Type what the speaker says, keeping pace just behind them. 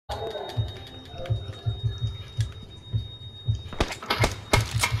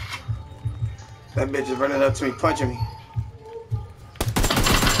That bitch is running up to me, punching me.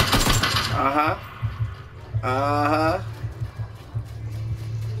 Uh-huh. Uh-huh.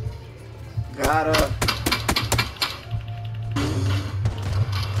 Got her.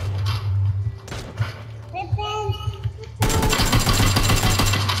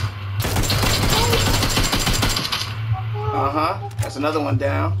 Uh-huh. That's another one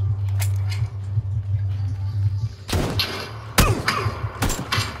down.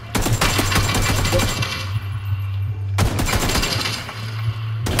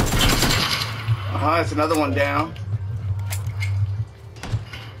 Uh-huh, that's another one down.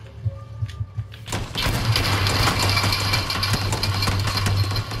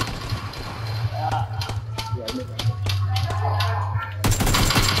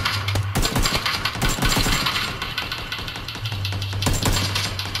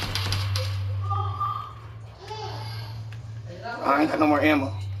 I ain't got no more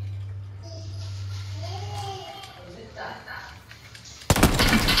ammo.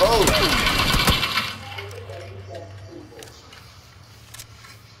 Oh!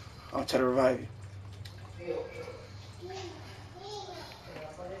 I'll try to revive you.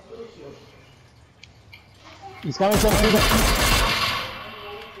 He's coming from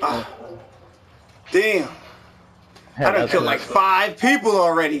Damn. I done killed like 5 people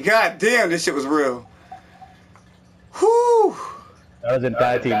already. God damn, this shit was real. Whew. That was the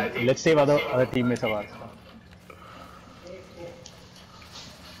entire team. Let's save other teammates of ours.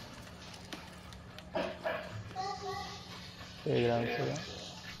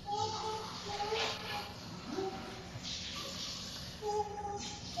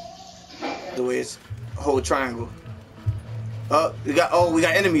 The way it's a whole triangle. We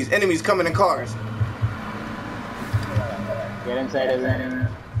got enemies. Enemies coming in cars. Get inside as an enemy.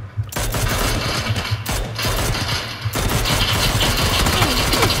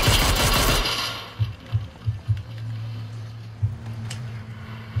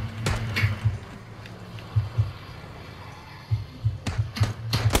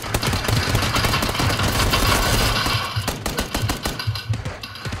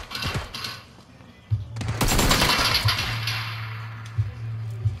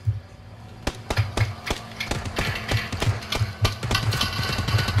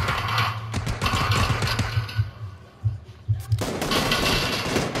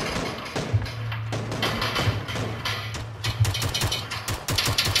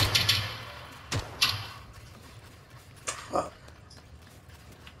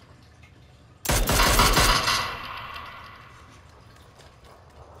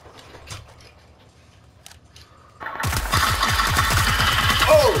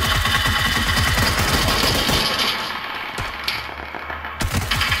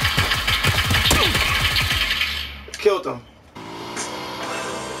 Killed him.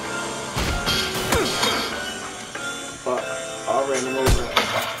 Fuck. I ran him over.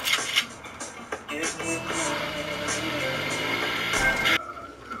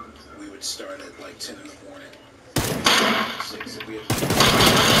 We would start at like 10 in the morning. 6 if we have...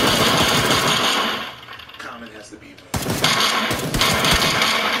 Common has to be in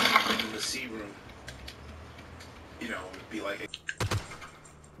the C room. You know, it'd be like...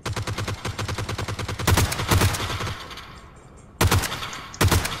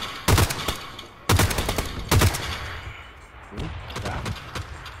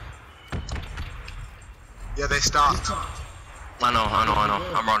 Yeah, they stopped. I know.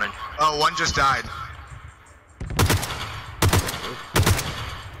 I'm running. Oh, one just died.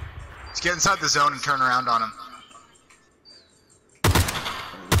 Let's get inside the zone and turn around on him.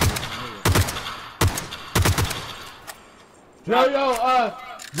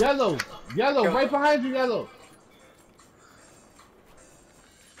 Yellow, right behind you, yellow.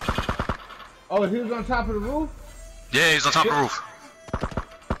 Oh, he was on top of the roof? Yeah, he's on top of the roof.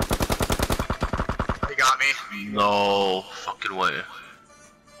 He got me. No fucking way.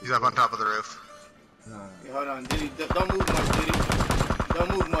 He's up on top of the roof. Yeah, hold on, Diddy. Don't move much, Diddy. Don't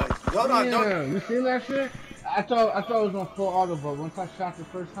move much. Hold on, don't. You seen that shit? I thought it was on full auto, but once I shot the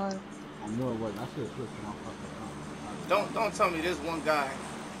first time, I knew it wasn't. I should have switched to my fucking phone. Don't tell me there's one guy.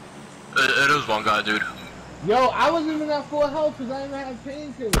 It is one guy, dude. Yo, I wasn't even at full health because I didn't have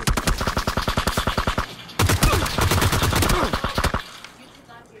painkillers.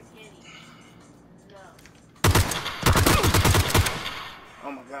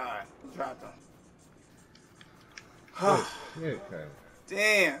 Oh my god, we dropped him.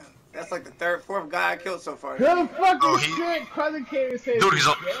 Damn, that's like the 3rd, 4th guy I killed so far. Good fucking shit, cousin came and said, dude, he's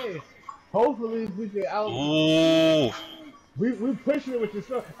up. Hopefully we can out. Ooh. We pushing it with the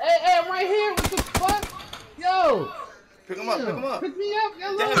stuff. Hey, I'm right here. What the fuck? Yo. Pick him up, pick him up. Pick me up,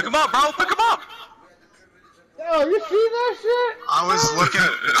 yo. Pick him up, bro. Pick him up. Yo, you see that shit? I was looking.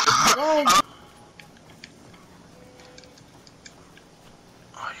 Oh,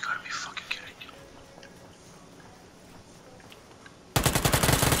 Oh, you gotta be fucking kidding me.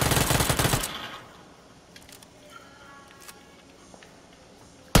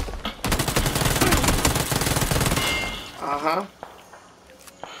 Uh-huh.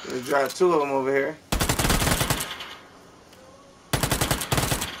 We dropped 2 of them over here.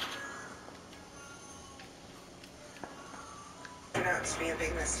 Turned out to be a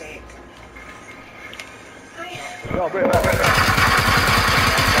big mistake. yo, bring it back.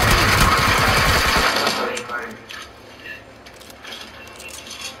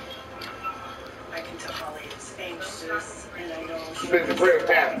 I can tell Holly is anxious, and I know she's about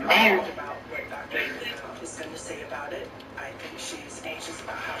what Dr. is going to say about it. I think she's anxious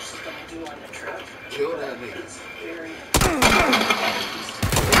about how she's going to do on the trip. Kill that nigga. It's very...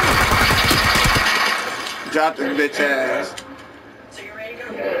 Drop this bitch ass. So you ready to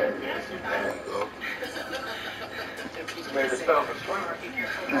go? There you go.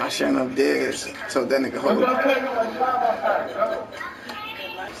 I sure enough did. So that nigga hold it.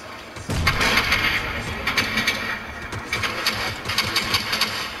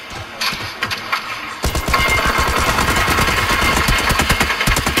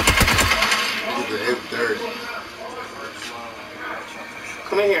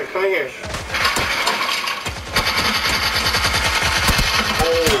 Come in here, come in here.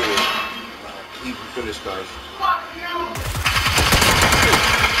 Oh, keep finished, guys.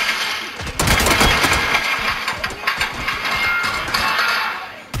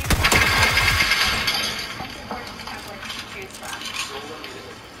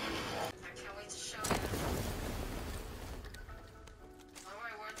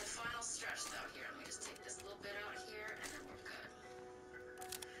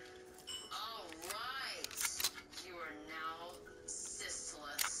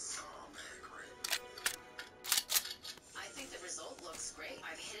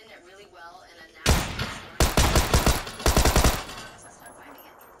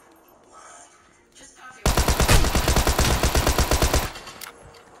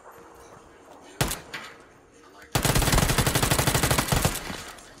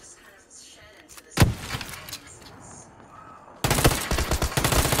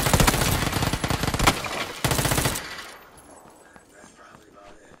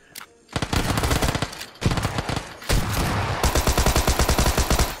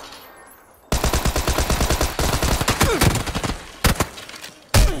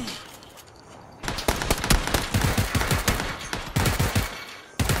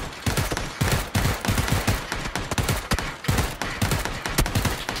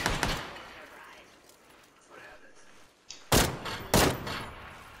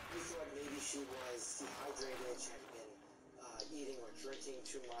 drinking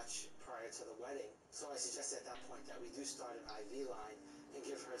too much prior to the wedding. So I suggested at that point that we do start an IV line and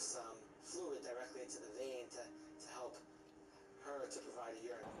give her some fluid directly into the vein to help her to provide a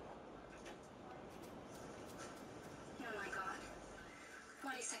urine. Oh my god.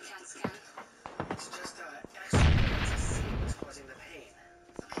 What is a CAT scan? It's just X-ray to see what's causing the pain.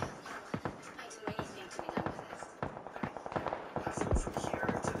 Okay, I do anything to be done with this. I have to go from here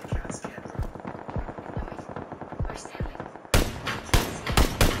to the CAT scan room. No, wait. Where's Stanley?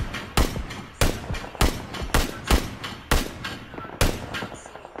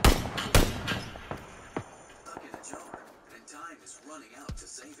 Stuck in a jar, and time is running out to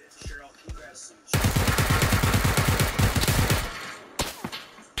save it. Cheryl, can you grab some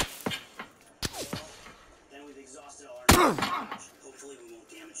Then we've exhausted all our nerves. Hopefully we won't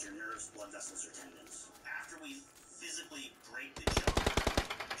damage your nerves, blood vessels, or tendons. After we physically break the jar,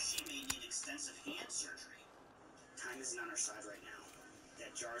 she may need extensive hand surgery. Time isn't on our side right now.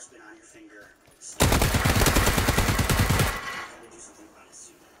 That jar's been on your finger. Gotta do something about it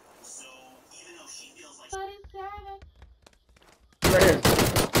soon. So even though she feels like Right here.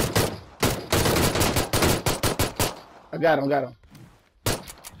 I got him. I got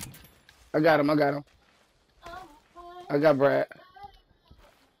him. I got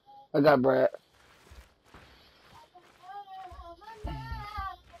Brad.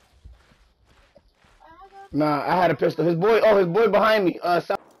 Nah, I had a pistol. His boy behind me.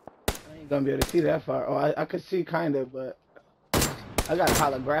 South. I ain't gonna be able to see that far. Oh, I could see kind of, but I got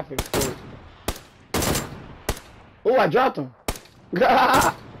holographic scope. Oh, I dropped him.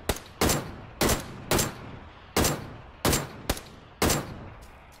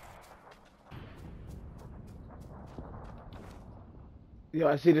 Yo,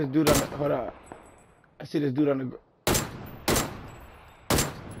 I see this dude on the, hold on. I see this dude on the,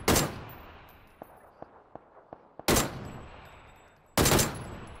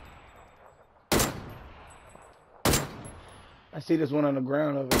 see this one on the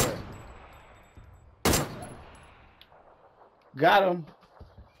ground over there. Got him.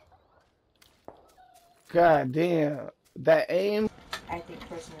 God damn. That aim. I think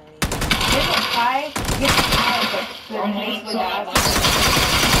personally. There's a high, but the place where that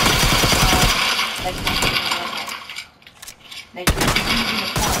like you're using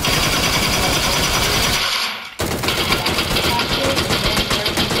the point.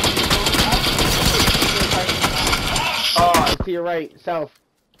 Oh, to your right, south.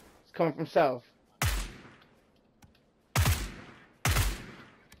 It's coming from south.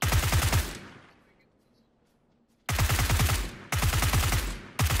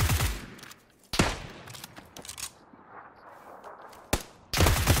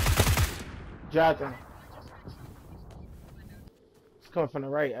 Dropped him. It's coming from the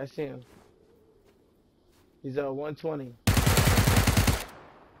right. I see him. He's 120.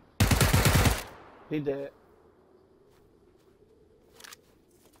 He dead.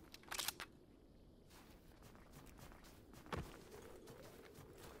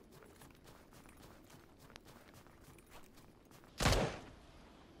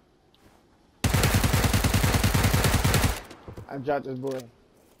 I dropped this boy.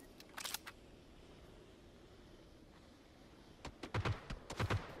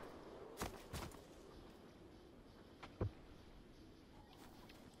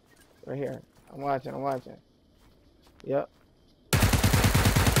 Right here. I'm watching. Yep.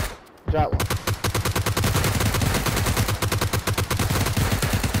 Drop one.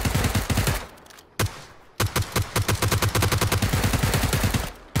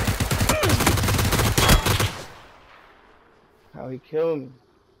 How he killed me.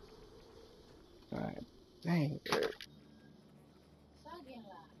 Alright. Dang.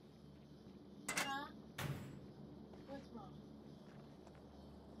 What's wrong?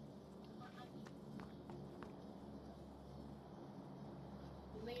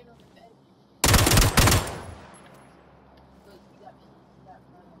 You're laying on the bed. Look, you got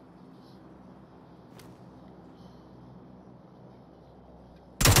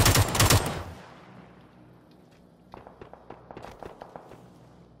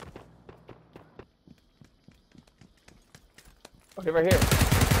Okay, right here.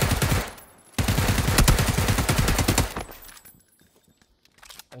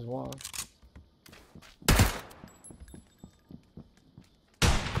 There's one.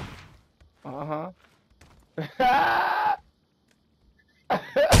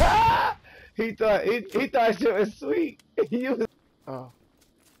 he thought shit was sweet. He was, oh.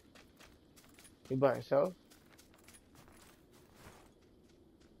 He by himself?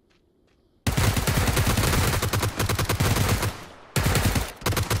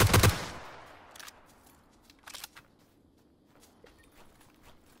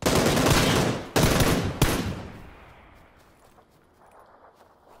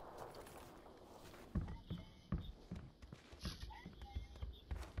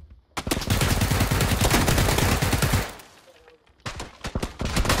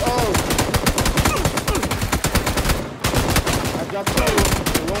 Drop two.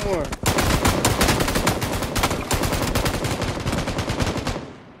 One more.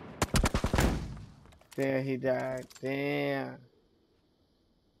 Damn, he died. Damn.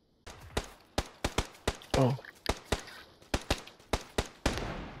 Oh.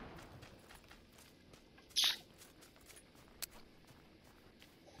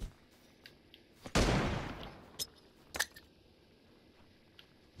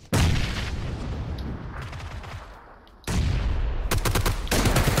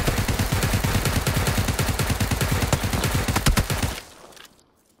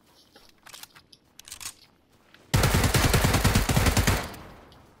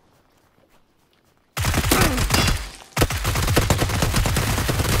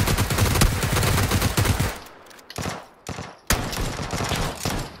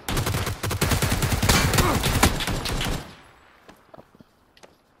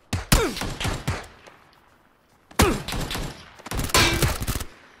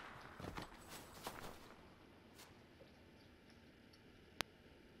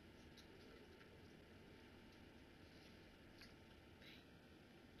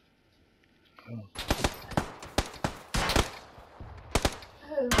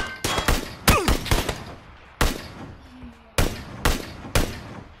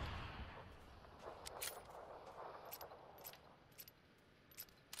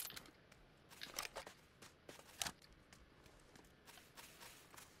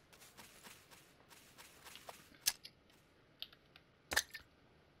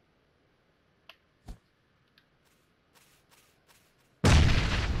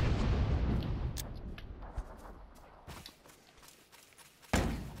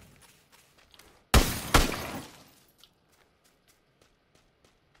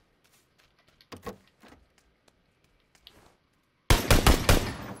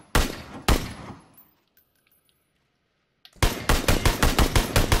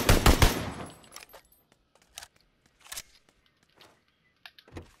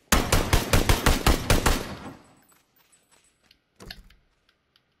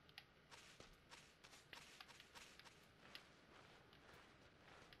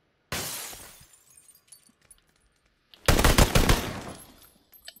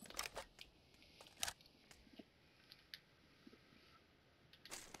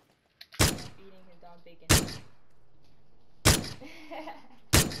 dog bacon.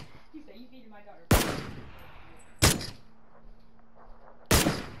 You said you feeding my daughter bacon.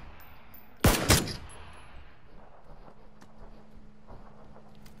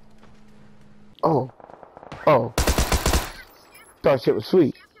 Oh. Oh. Thought shit was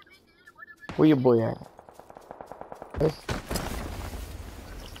sweet. Where your boy at?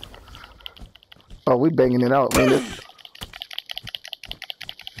 Oh, we banging it out, man.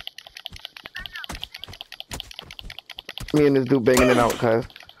 Me and this dude banging it out, cuz.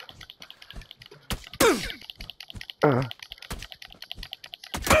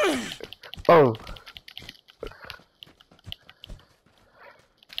 Oh.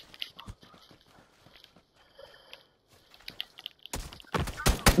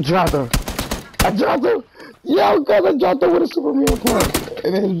 Dropped him. I dropped him. Yo, cuz I dropped him with a Superman punch.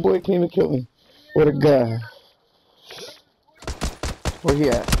 And then his boy came and killed me. With a gun. Where he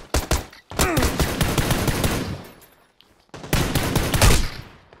at?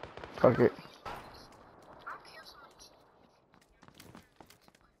 Fuck it.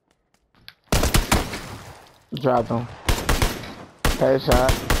 Dropped him.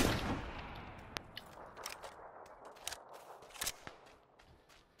 Headshot.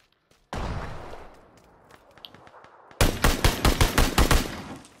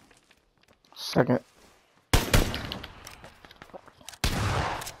 Second.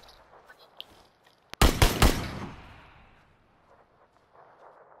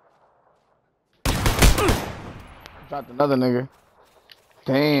 Dropped another nigga.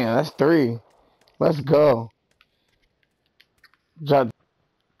 Damn, that's 3. Let's go. Dropped.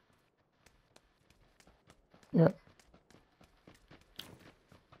 Yeah.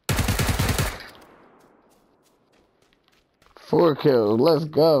 Four kills. Let's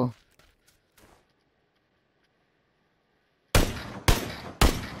go.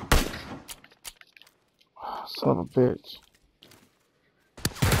 Son of a bitch.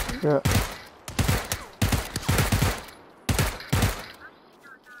 Yeah.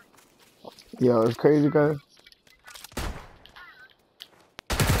 Yo, it's crazy, guys.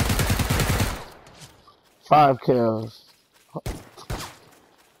 Five kills.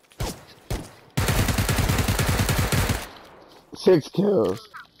 Six kills.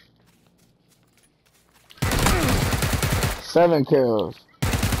 7 kills.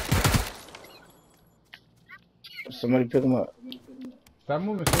 Somebody pick him up. Stop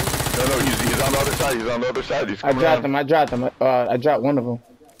moving, sir. No, he's on the other side. He's on the other side. He's I dropped him. I dropped one of them.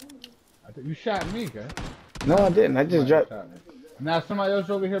 You shot me, guy. No, I didn't. I just dropped. Now somebody else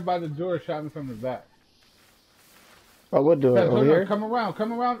over here by the door shot me from the back. Oh, what door? Over here? Come around.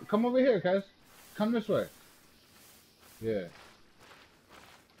 Come over here, guys. Come this way. Yeah.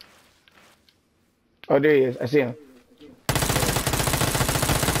 Oh, there he is. I see him.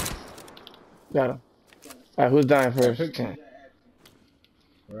 Got him. Alright, who's dying first? 10.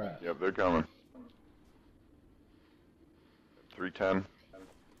 Right. Yep, they're coming. 310.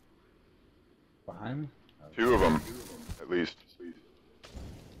 Behind me? 2 of them, at least.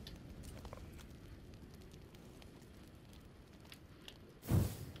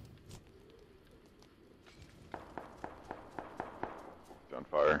 It's on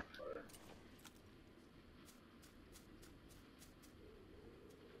fire.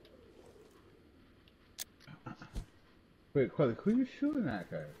 Wait, Quilly, who you shooting at,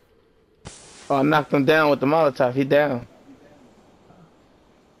 guys? Oh, I knocked him down with the Molotov. He down.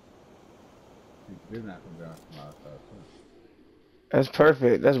 You did knock him down with the Molotov, too. That's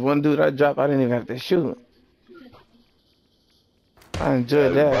perfect. That's one dude I dropped. I didn't even have to shoot. I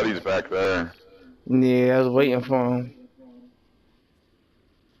enjoyed that. His buddy's back there. Yeah, I was waiting for him.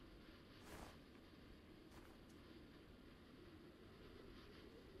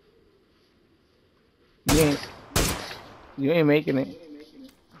 You ain't making it.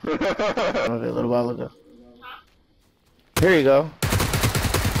 A little while ago. Here you go.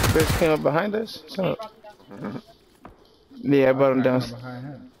 Bitch came up behind us. So. Yeah, I brought him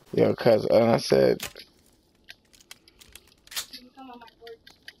down. Yo, cuz I said.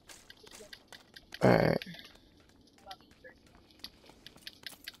 Alright.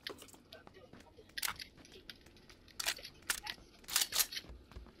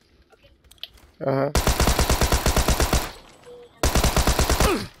 Uh-huh.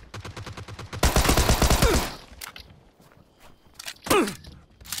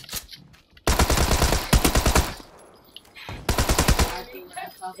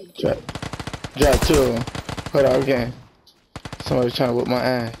 Drop 2 of them. Hold on again. Somebody's trying to whip my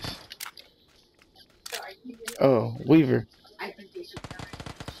ass. Oh, Weaver.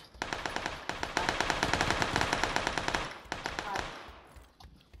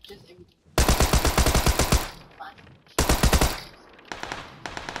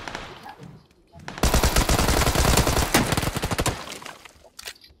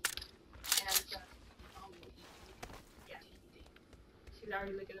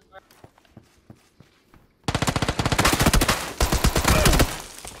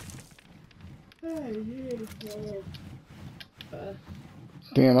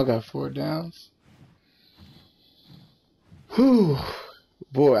 Damn, I got 4 downs. Whew.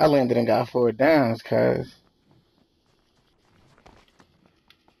 Boy, I landed and got 4 downs, cuz.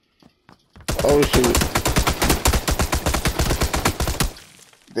 Oh, shoot.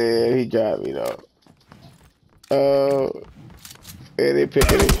 There, he got me, though. Oh. Yeah, they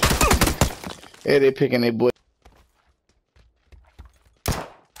picking it. Yeah, they picking their boy.